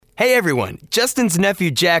Hey everyone, Justin's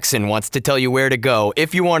nephew Jackson wants to tell you where to go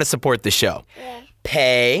if you want to support the show. Yeah.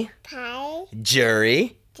 Pay.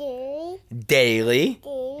 Jury.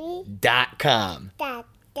 Daily.com.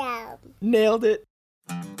 Nailed it.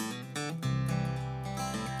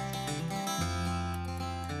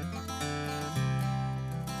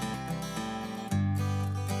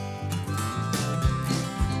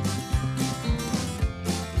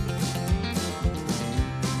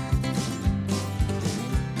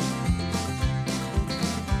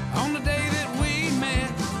 On the day that we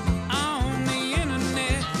met on the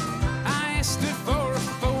internet, I asked her for a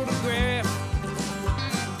photograph.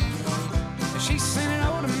 She sent it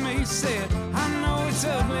over to me, said, I know it's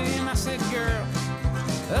ugly. And I said, girl,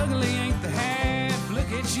 ugly ain't the half.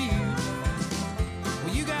 Look at you.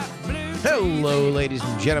 Well, you got blue. Hello, ladies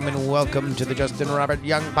and gentlemen. Welcome to the Justin Robert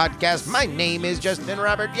Young podcast. My name is Justin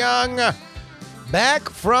Robert Young. Back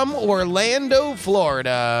from Orlando,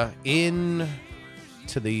 Florida, in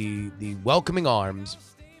to the welcoming arms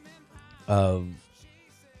of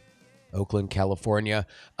Oakland, California.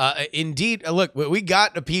 Indeed, look, we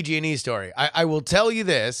got a PG&E story. I will tell you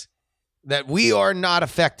this, that we are not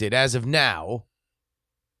affected as of now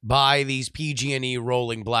by these PG&E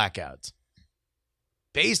rolling blackouts.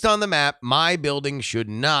 Based on the map, my building should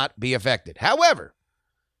not be affected. However,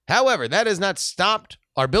 that has not stopped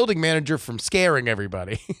our building manager from scaring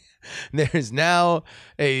everybody. There's now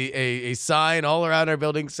a sign all around our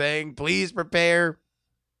building saying, please prepare.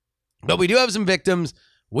 But we do have some victims.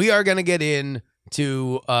 We are going to get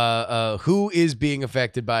into who is being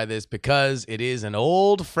affected by this because it is an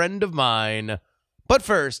old friend of mine. But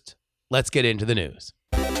first, let's get into the news.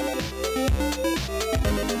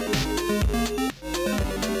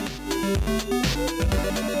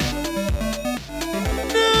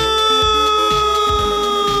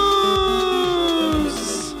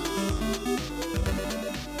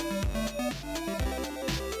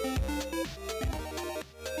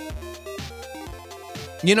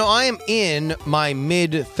 You know, I am in my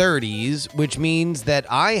mid-30s, which means that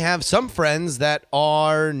I have some friends that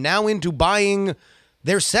are now into buying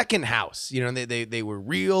their second house. You know, they were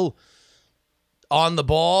real on the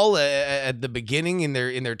ball at the beginning in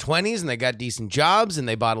their 20s, and they got decent jobs, and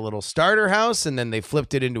they bought a little starter house, and then they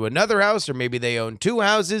flipped it into another house, or maybe they own two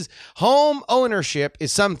houses. Home ownership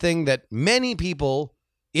is something that many people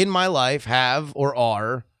in my life have or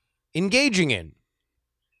are engaging in.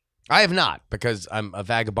 I have not, because I'm a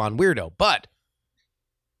vagabond weirdo, but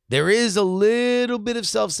there is a little bit of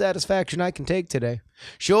self-satisfaction I can take today.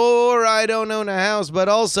 Sure, I don't own a house, but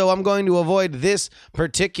also I'm going to avoid this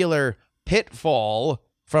particular pitfall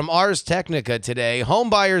from Ars Technica today. Home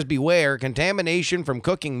buyers beware, contamination from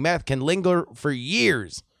cooking meth can linger for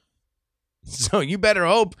years. So you better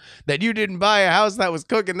hope that you didn't buy a house that was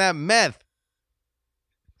cooking that meth.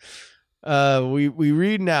 We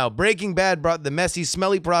read now, Breaking Bad brought the messy,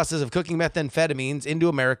 smelly process of cooking methamphetamines into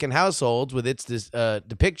American households with its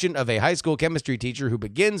depiction of a high school chemistry teacher who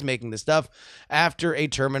begins making the stuff after a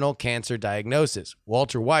terminal cancer diagnosis.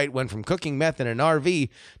 Walter White went from cooking meth in an RV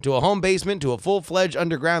to a home basement to a full-fledged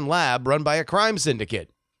underground lab run by a crime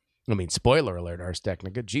syndicate. I mean, spoiler alert, Ars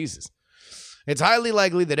Technica, Jesus. It's highly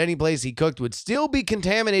likely that any place he cooked would still be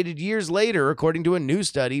contaminated years later, according to a new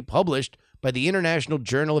study published by the International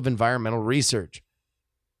Journal of Environmental Research.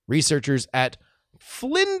 Researchers at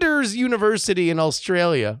Flinders University in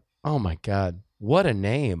Australia. Oh my God, what a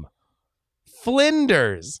name.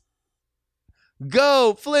 Flinders.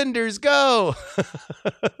 Go, Flinders, go.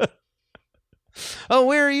 Oh,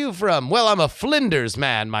 where are you from? Well, I'm a Flinders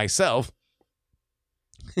man myself.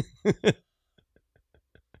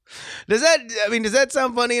 Does that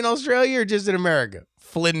sound funny in Australia or just in America?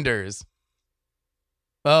 Flinders.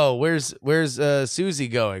 Oh, where's Susie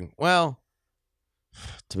going? Well,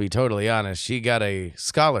 to be totally honest, she got a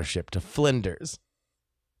scholarship to Flinders.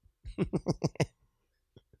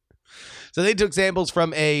 So they took samples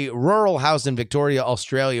from a rural house in Victoria,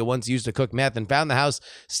 Australia, once used to cook meth, and found the house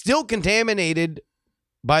still contaminated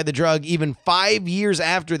by the drug even 5 years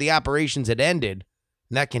after the operations had ended.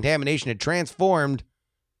 And that contamination had transformed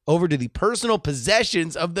over to the personal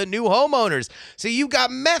possessions of the new homeowners. So you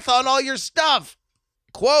got meth on all your stuff.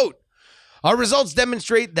 Quote, our results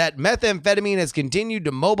demonstrate that methamphetamine has continued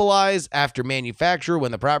to mobilize after manufacture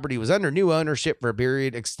when the property was under new ownership for a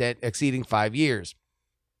period exceeding 5 years.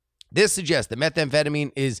 This suggests that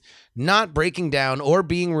methamphetamine is not breaking down or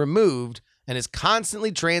being removed and is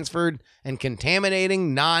constantly transferred and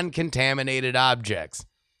contaminating non-contaminated objects.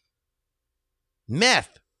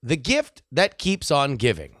 Meth, the gift that keeps on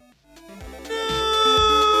giving.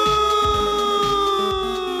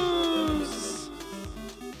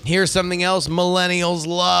 Here's something else millennials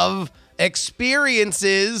love: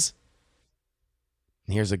 experiences.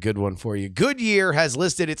 Here's a good one for you. Goodyear has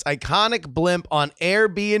listed its iconic blimp on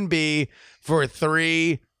Airbnb for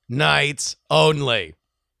 3 nights only.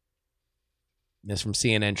 This from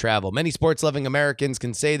CNN Travel. Many sports-loving Americans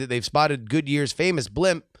can say that they've spotted Goodyear's famous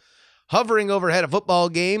blimp hovering overhead a football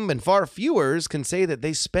game, and far fewer can say that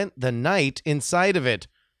they spent the night inside of it.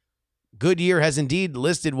 Goodyear has indeed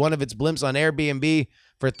listed one of its blimps on Airbnb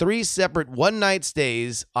for 3 separate one-night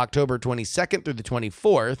stays, October 22nd through the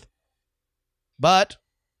 24th. But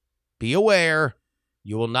be aware,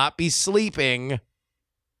 you will not be sleeping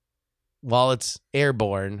while it's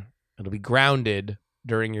airborne. It'll be grounded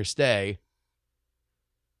during your stay.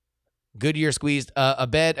 Goodyear squeezed a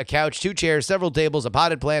bed, a couch, 2 chairs, several tables, a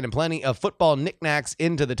potted plant, and plenty of football knickknacks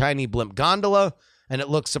into the tiny blimp gondola, and it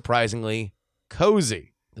looks surprisingly cozy.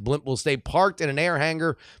 The blimp will stay parked in an air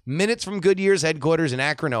hangar minutes from Goodyear's headquarters in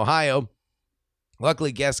Akron, Ohio.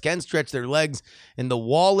 Luckily, guests can stretch their legs in the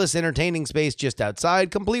wall-less entertaining space just outside,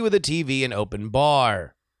 complete with a TV and open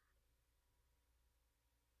bar.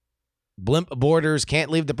 Blimp boarders can't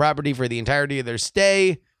leave the property for the entirety of their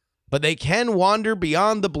stay, but they can wander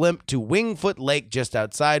beyond the blimp to Wingfoot Lake just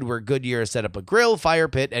outside, where Goodyear has set up a grill, fire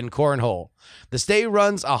pit, and cornhole. The stay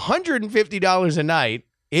runs $150 a night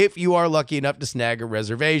if you are lucky enough to snag a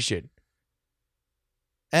reservation.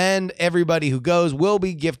 And everybody who goes will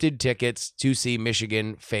be gifted tickets to see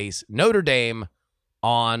Michigan face Notre Dame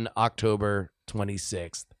on October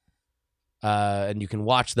 26th. And you can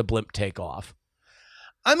watch the blimp take off.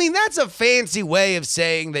 I mean, that's a fancy way of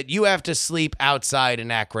saying that you have to sleep outside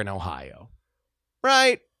in Akron, Ohio.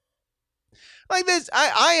 Right? Like this,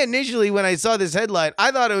 I initially, when I saw this headline,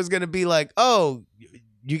 I thought it was going to be like, oh,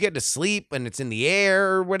 you get to sleep and it's in the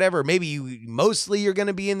air or whatever. Maybe you're going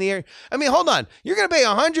to be in the air. I mean, hold on. You're going to pay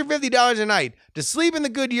 $150 a night to sleep in the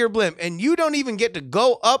Goodyear blimp, and you don't even get to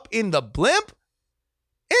go up in the blimp?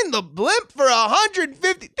 In the blimp for $150?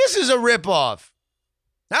 This is a ripoff.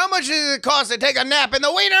 How much does it cost to take a nap in the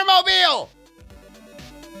Wienermobile?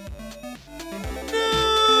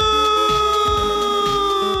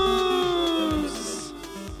 News.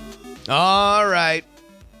 All right.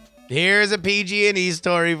 Here's a PG&E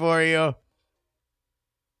story for you.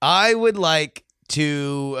 I would like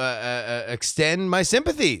to extend my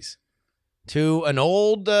sympathies to an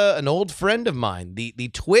old friend of mine, the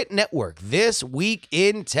TWiT network. This Week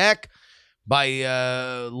in Tech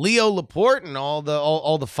by Leo Laporte and all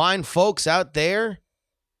the fine folks out there.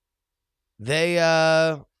 They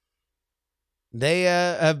have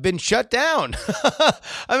been shut down.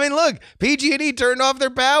 I mean, look, PG&E turned off their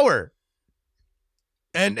power.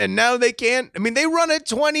 And now they can't. I mean, they run a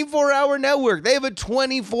 24-hour network. They have a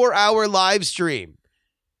 24-hour live stream.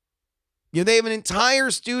 You know, they have an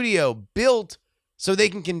entire studio built so they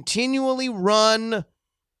can continually run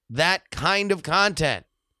that kind of content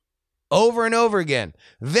over and over again.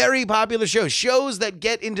 Very popular shows that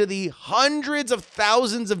get into the hundreds of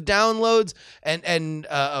thousands of downloads and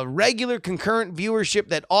a regular concurrent viewership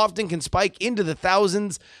that often can spike into the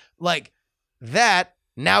thousands. Like that,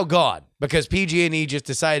 now gone because PG&E just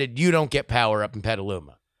decided you don't get power up in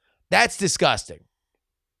Petaluma. That's disgusting.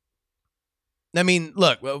 I mean,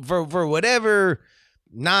 look, for whatever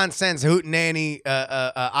nonsense hootenanny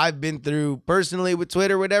I've been through personally with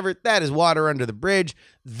Twitter, whatever, that is water under the bridge.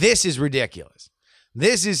 This is ridiculous.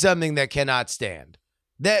 This is something that cannot stand.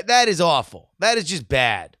 That is awful. That is just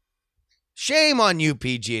bad. Shame on you,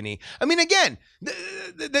 PG&E. I mean, again,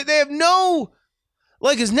 they have no...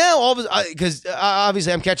 Like, because now because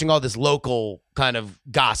obviously I'm catching all this local kind of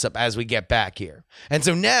gossip as we get back here. And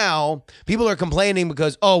so now people are complaining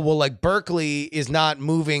because, oh, well, like Berkeley is not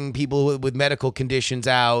moving people with medical conditions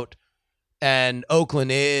out and Oakland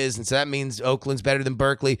is. And so that means Oakland's better than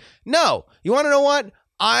Berkeley. No, you want to know what?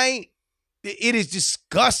 It is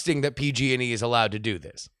disgusting that PG&E is allowed to do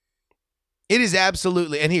this. It is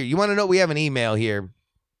absolutely. And here, you want to know, we have an email here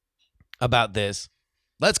about this.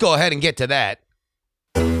 Let's go ahead and get to that.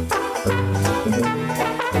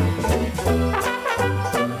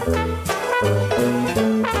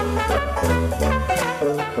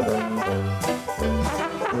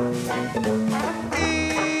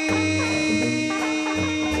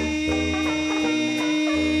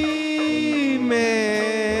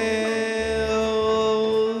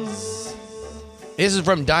 This is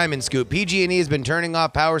from Diamond Scoop. PG&E has been turning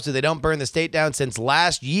off power so they don't burn the state down since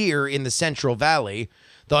last year in the Central Valley.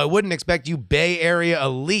 Though I wouldn't expect you Bay Area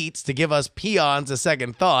elites to give us peons a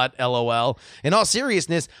second thought, LOL. In all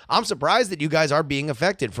seriousness, I'm surprised that you guys are being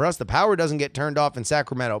affected. For us, the power doesn't get turned off in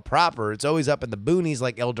Sacramento proper. It's always up in the boonies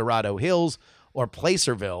like El Dorado Hills or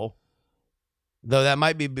Placerville. though that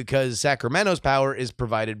might be because Sacramento's power is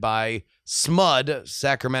provided by SMUD,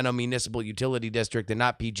 Sacramento Municipal Utility District, and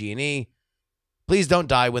not PG&E. Please don't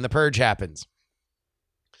die when the purge happens.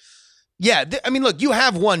 Yeah, look, you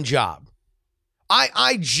have one job.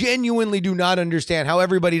 I genuinely do not understand how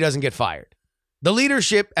everybody doesn't get fired. The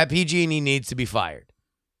leadership at PG&E needs to be fired.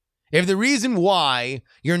 If the reason why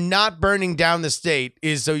you're not burning down the state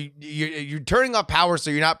is so you're turning off power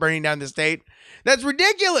so you're not burning down the state, that's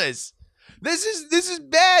ridiculous. This is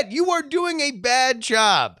bad. You are doing a bad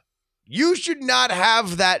job. You should not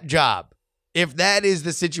have that job if that is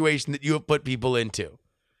the situation that you have put people into.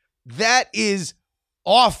 That is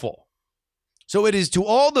awful. So it is to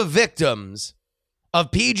all the victims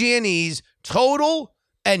of PG&E's total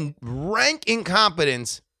and rank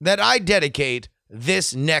incompetence that I dedicate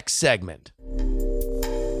this next segment.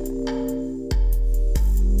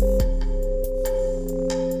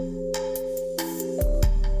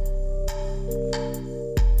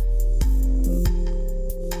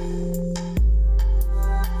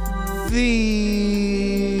 These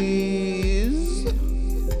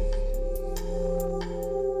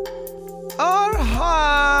are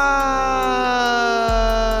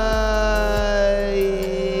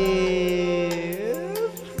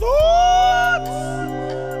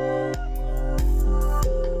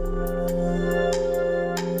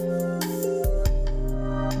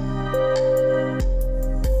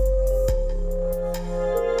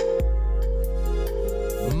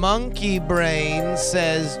Monkey Brain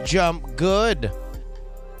says jump good.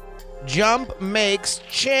 Jump makes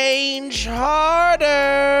change harder.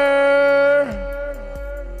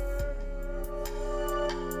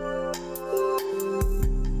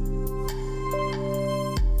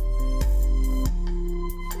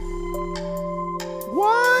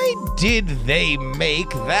 Why did they make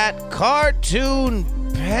that cartoon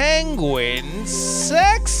penguin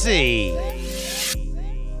sexy?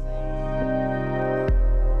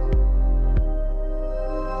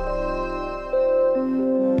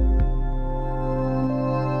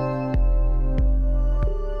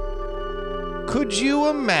 Could you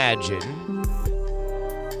imagine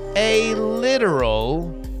a literal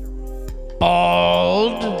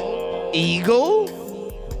bald eagle?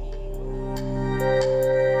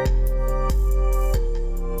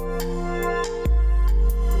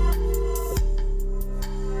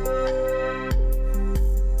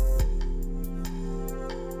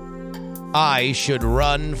 I should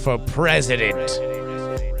run for president.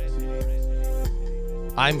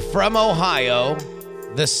 I'm from Ohio,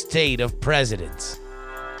 the state of presidents.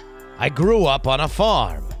 I grew up on a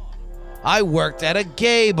farm. I worked at a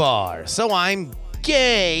gay bar, so I'm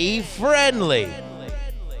gay friendly.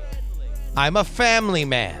 I'm a family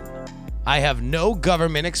man. I have no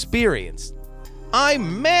government experience. I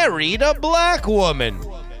married a black woman.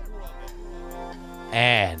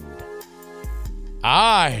 And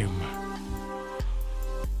I'm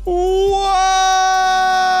white.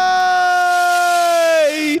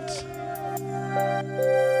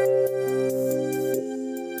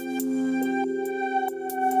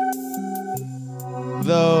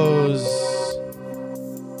 Those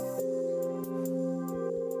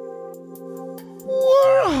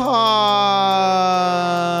were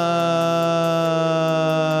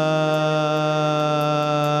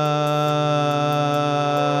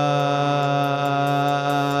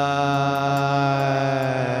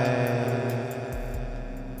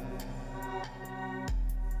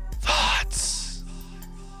thoughts.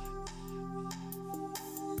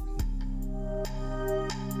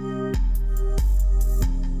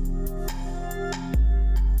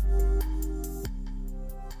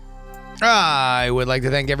 I would like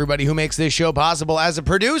to thank everybody who makes this show possible as a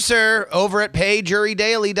producer over at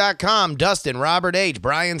PayJuryDaily.com. Dustin, Robert H.,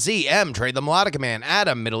 Brian C., M., Trey the Melodica Man,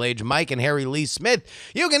 Adam, Middle-Aged Mike, and Harry Lee Smith.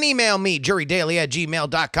 You can email me,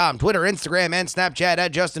 jurydaily@gmail.com, Twitter, Instagram, and Snapchat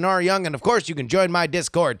at Justin R. Young, and of course you can join my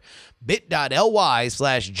Discord,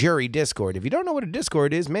 bit.ly/jurydiscord. If you don't know what a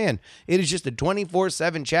Discord is, man, it is just a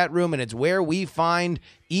 24/7 chat room, and it's where we find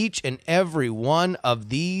each and every one of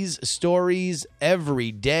these stories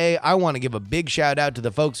every day. I want to give a big shout out to the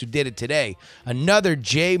folks who did it today. Another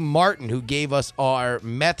Jay Martin who gave us our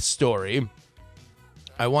meth story.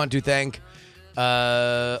 I want to thank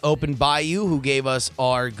Open Bayou who gave us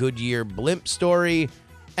our Goodyear Blimp story.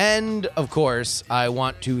 And, of course, I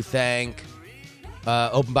want to thank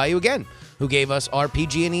Open Bayou again, who gave us our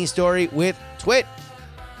PG&E story with TWiT.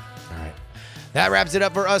 All right. That wraps it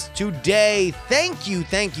up for us today. Thank you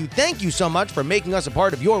so much for making us a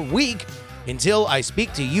part of your week. Until I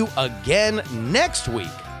speak to you again next week,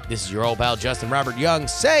 This is your old pal Justin Robert Young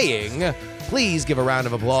saying, please give a round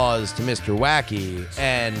of applause to Mr. Wacky,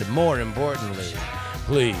 and more importantly,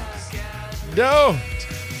 please don't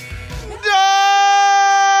die!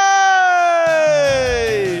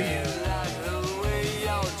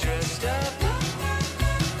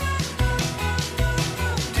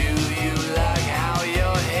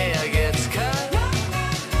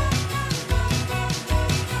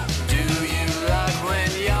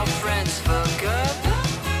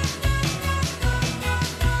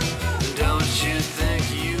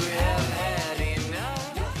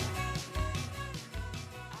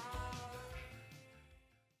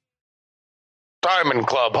 Diamond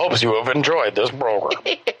Club hopes you have enjoyed this program.